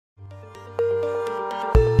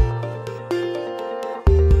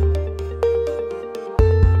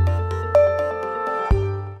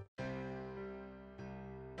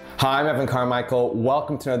Hi, I'm Evan Carmichael.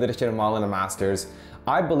 Welcome to another edition of Modeling a Masters.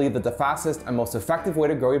 I believe that the fastest and most effective way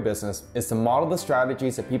to grow your business is to model the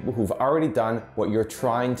strategies of people who've already done what you're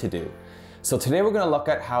trying to do. So today we're going to look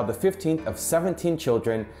at how the 15th of 17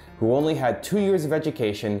 children who only had 2 years of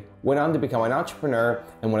education went on to become an entrepreneur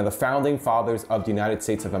and one of the founding fathers of the United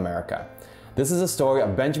States of America. This is a story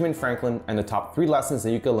of Benjamin Franklin and the top 3 lessons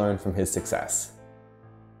that you can learn from his success.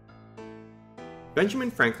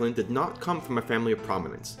 Benjamin Franklin did not come from a family of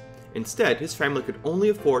prominence. Instead, his family could only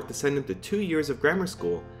afford to send him to 2 years of grammar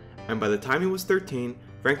school, and by the time he was 13,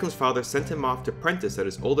 Franklin's father sent him off to apprentice at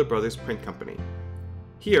his older brother's print company.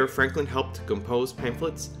 Here, Franklin helped to compose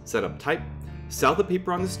pamphlets, set up type, sell the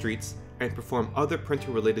paper on the streets, and perform other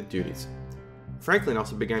printer-related duties. Franklin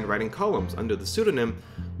also began writing columns under the pseudonym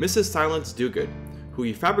Mrs. Silence Dogood, who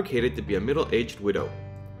he fabricated to be a middle-aged widow.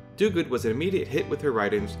 Dogood was an immediate hit with her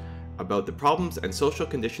writings about the problems and social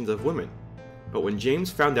conditions of women. But when James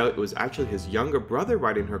found out it was actually his younger brother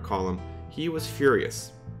writing her column, he was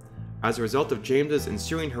furious. As a result of James's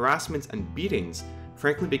ensuing harassments and beatings,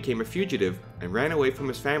 Franklin became a fugitive and ran away from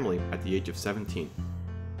his family at the age of 17.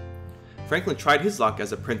 Franklin tried his luck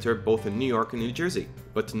as a printer both in New York and New Jersey,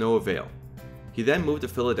 but to no avail. He then moved to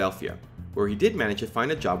Philadelphia, where he did manage to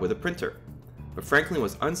find a job with a printer. But Franklin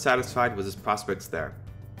was unsatisfied with his prospects there.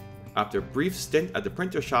 After a brief stint at the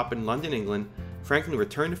printer shop in London, England, Franklin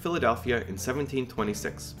returned to Philadelphia in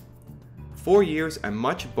 1726. 4 years and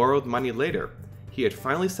much borrowed money later, he had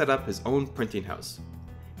finally set up his own printing house.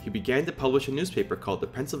 He began to publish a newspaper called the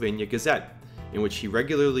Pennsylvania Gazette, in which he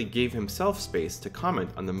regularly gave himself space to comment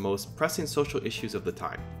on the most pressing social issues of the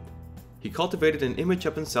time. He cultivated an image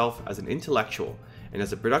of himself as an intellectual and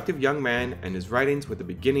as a productive young man, and his writings were the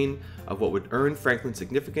beginning of what would earn Franklin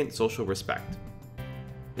significant social respect.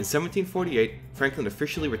 In 1748, Franklin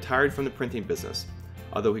officially retired from the printing business,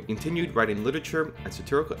 although he continued writing literature and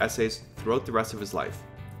satirical essays throughout the rest of his life.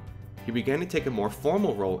 He began to take a more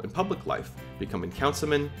formal role in public life, becoming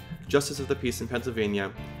councilman, justice of the peace in Pennsylvania,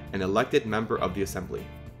 and elected member of the Assembly.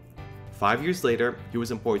 5 years later, he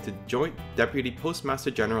was appointed Joint Deputy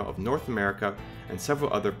Postmaster General of North America and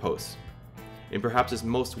several other posts. In perhaps his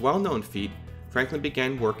most well-known feat, Franklin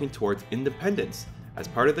began working towards independence as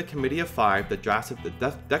part of the Committee of Five that drafted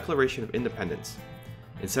the Declaration of Independence.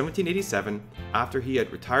 In 1787, after he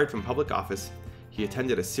had retired from public office, he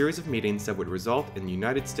attended a series of meetings that would result in the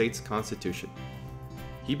United States Constitution.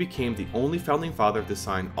 He became the only founding father to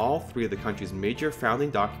sign all 3 of the country's major founding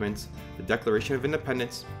documents, the Declaration of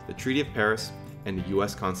Independence, the Treaty of Paris, and the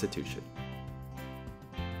U.S. Constitution.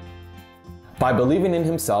 By believing in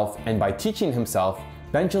himself and by teaching himself,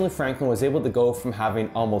 Benjamin Franklin was able to go from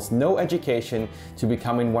having almost no education to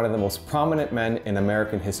becoming one of the most prominent men in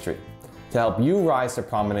American history. To help you rise to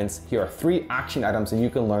prominence, here are 3 action items that you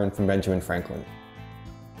can learn from Benjamin Franklin.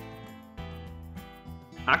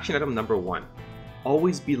 Action item number 1.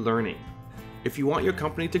 Always be learning. If you want your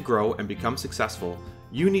company to grow and become successful,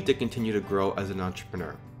 you need to continue to grow as an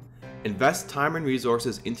entrepreneur. Invest time and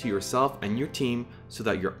resources into yourself and your team so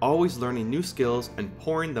that you're always learning new skills and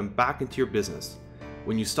pouring them back into your business.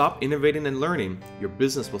 When you stop innovating and learning, your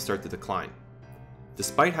business will start to decline.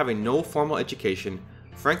 Despite having no formal education,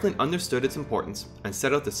 Franklin understood its importance and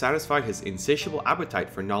set out to satisfy his insatiable appetite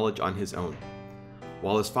for knowledge on his own.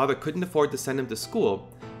 While his father couldn't afford to send him to school,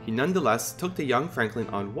 he nonetheless took the young Franklin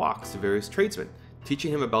on walks to various tradesmen,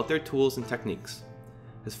 teaching him about their tools and techniques.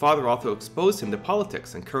 His father also exposed him to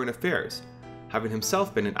politics and current affairs, having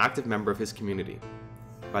himself been an active member of his community.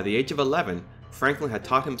 By the age of 11, Franklin had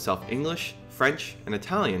taught himself English, French, and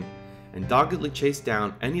Italian, and doggedly chased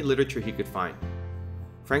down any literature he could find.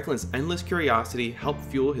 Franklin's endless curiosity helped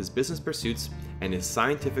fuel his business pursuits and his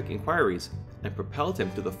scientific inquiries, and propelled him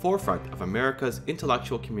to the forefront of America's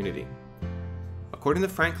intellectual community. According to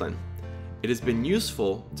Franklin, "It has been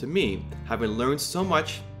useful to me, having learned so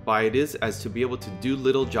much by it is as to be able to do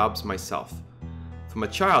little jobs myself. From a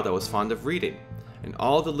child I was fond of reading, and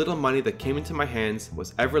all the little money that came into my hands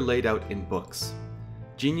was ever laid out in books.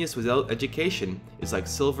 Genius without education is like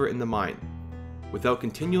silver in the mine. Without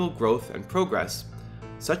continual growth and progress,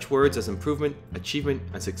 such words as improvement, achievement,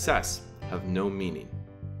 and success have no meaning."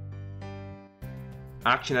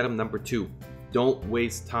 Action item number 2. Don't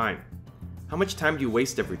waste time. How much time do you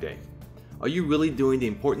waste every day? Are you really doing the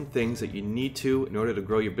important things that you need to in order to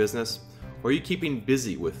grow your business? Or are you keeping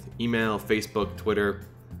busy with email, Facebook, Twitter?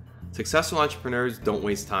 Successful entrepreneurs don't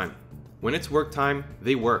waste time. When it's work time,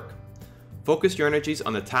 they work. Focus your energies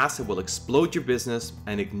on the tasks that will explode your business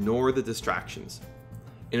and ignore the distractions.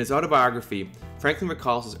 In his autobiography, Franklin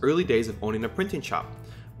recalls his early days of owning a printing shop,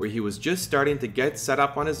 where he was just starting to get set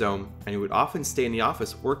up on his own, and he would often stay in the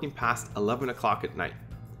office working past 11 o'clock at night.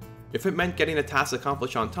 If it meant getting a task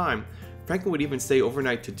accomplished on time, Franklin would even stay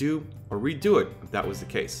overnight to do or redo it if that was the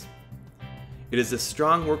case. It is this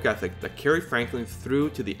strong work ethic that carried Franklin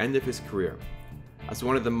through to the end of his career. As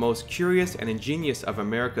one of the most curious and ingenious of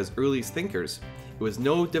America's earliest thinkers, it was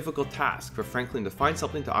no difficult task for Franklin to find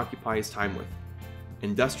something to occupy his time with.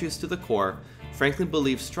 Industrious to the core, Franklin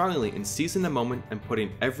believed strongly in seizing the moment and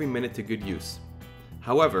putting every minute to good use.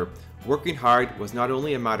 However, working hard was not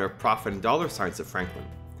only a matter of profit and dollar signs to Franklin.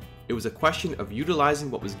 It was a question of utilizing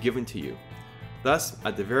what was given to you. Thus,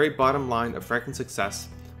 at the very bottom line of Franklin's success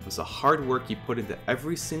was the hard work he put into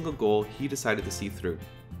every single goal he decided to see through.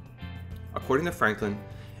 According to Franklin,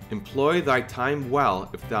 employ thy time well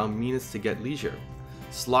if thou meanest to get leisure.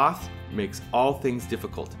 Sloth makes all things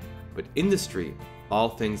difficult, but industry all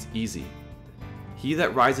things easy. He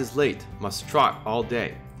that rises late must trot all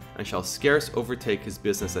day, and shall scarce overtake his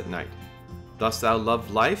business at night. Dost thou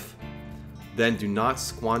love life? Then do not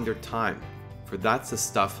squander time, for that's the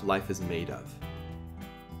stuff life is made of.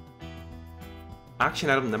 Action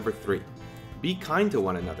item number 3. Be kind to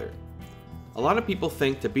one another. A lot of people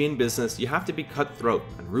think to be in business you have to be cutthroat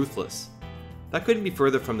and ruthless. That couldn't be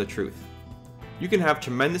further from the truth. You can have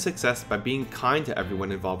tremendous success by being kind to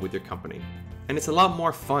everyone involved with your company, and it's a lot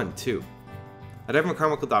more fun too. At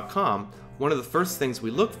evancarmichael.com, one of the first things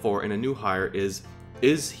we look for in a new hire is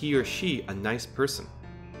he or she a nice person?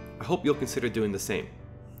 I hope you'll consider doing the same.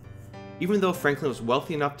 Even though Franklin was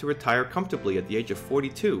wealthy enough to retire comfortably at the age of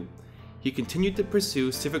 42, he continued to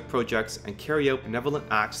pursue civic projects and carry out benevolent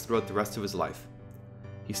acts throughout the rest of his life.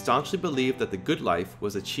 He staunchly believed that the good life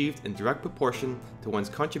was achieved in direct proportion to one's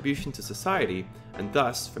contribution to society, and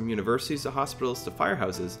thus, from universities to hospitals to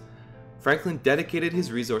firehouses, Franklin dedicated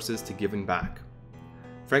his resources to giving back.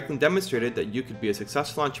 Franklin demonstrated that you could be a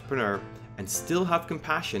successful entrepreneur and still have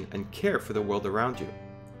compassion and care for the world around you.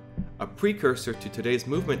 A precursor to today's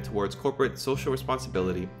movement towards corporate social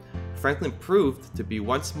responsibility, Franklin proved to be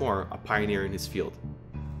once more a pioneer in his field.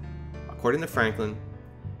 According to Franklin,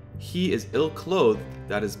 he is ill-clothed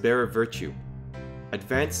that is bare of virtue.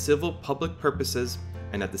 Advance civil public purposes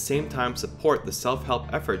and at the same time support the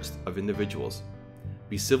self-help efforts of individuals.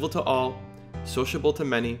 Be civil to all, sociable to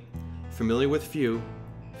many, familiar with few,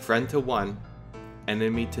 friend to one,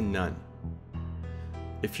 enemy to none.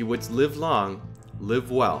 If you would live long,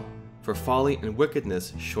 live well, for folly and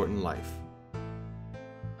wickedness shorten life.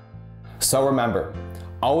 So remember,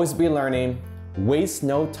 always be learning, waste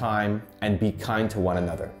no time, and be kind to one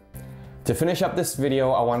another. To finish up this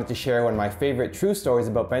video, I wanted to share one of my favorite true stories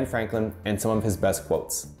about Ben Franklin and some of his best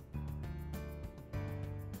quotes.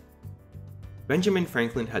 Benjamin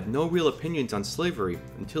Franklin had no real opinions on slavery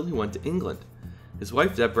until he went to England. His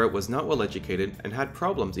wife Deborah was not well educated and had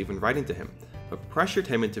problems even writing to him, but pressured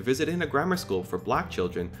him into visiting a grammar school for black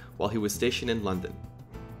children while he was stationed in London.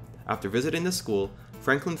 After visiting the school,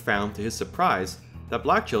 Franklin found, to his surprise, that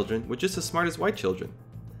black children were just as smart as white children.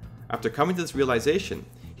 After coming to this realization,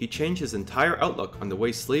 he changed his entire outlook on the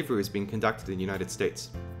way slavery was being conducted in the United States.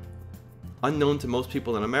 Unknown to most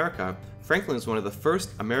people in America, Franklin was one of the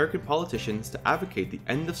first American politicians to advocate the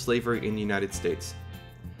end of slavery in the United States.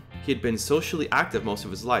 He had been socially active most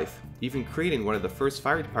of his life, even creating one of the first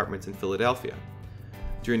fire departments in Philadelphia.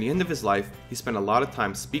 During the end of his life, he spent a lot of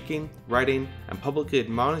time speaking, writing, and publicly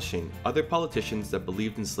admonishing other politicians that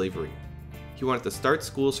believed in slavery. He wanted to start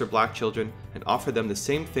schools for black children and offer them the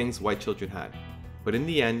same things white children had. But in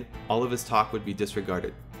the end, all of his talk would be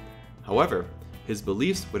disregarded. However, his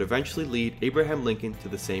beliefs would eventually lead Abraham Lincoln to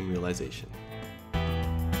the same realization.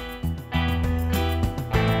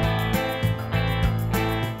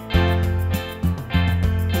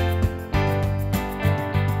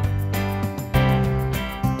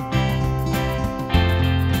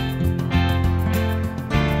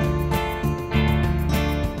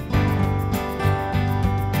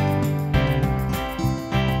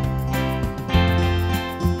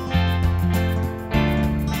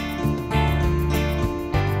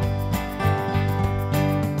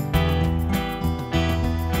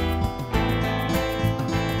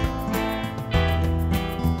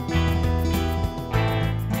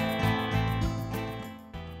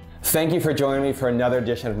 Thank you for joining me for another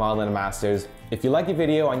edition of Modeling and Masters. If you like the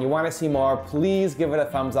video and you want to see more, please give it a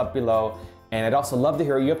thumbs up below. And I'd also love to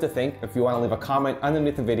hear what you have to think if you want to leave a comment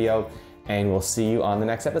underneath the video, and we'll see you on the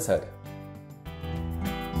next episode.